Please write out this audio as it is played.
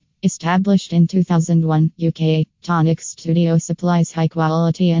Established in 2001, UK, Tonic Studio supplies high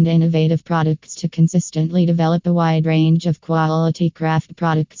quality and innovative products to consistently develop a wide range of quality craft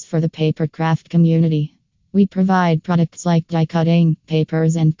products for the paper craft community. We provide products like die cutting,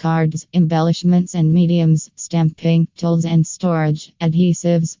 papers and cards, embellishments and mediums, stamping, tools and storage,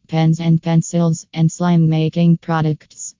 adhesives, pens and pencils, and slime making products.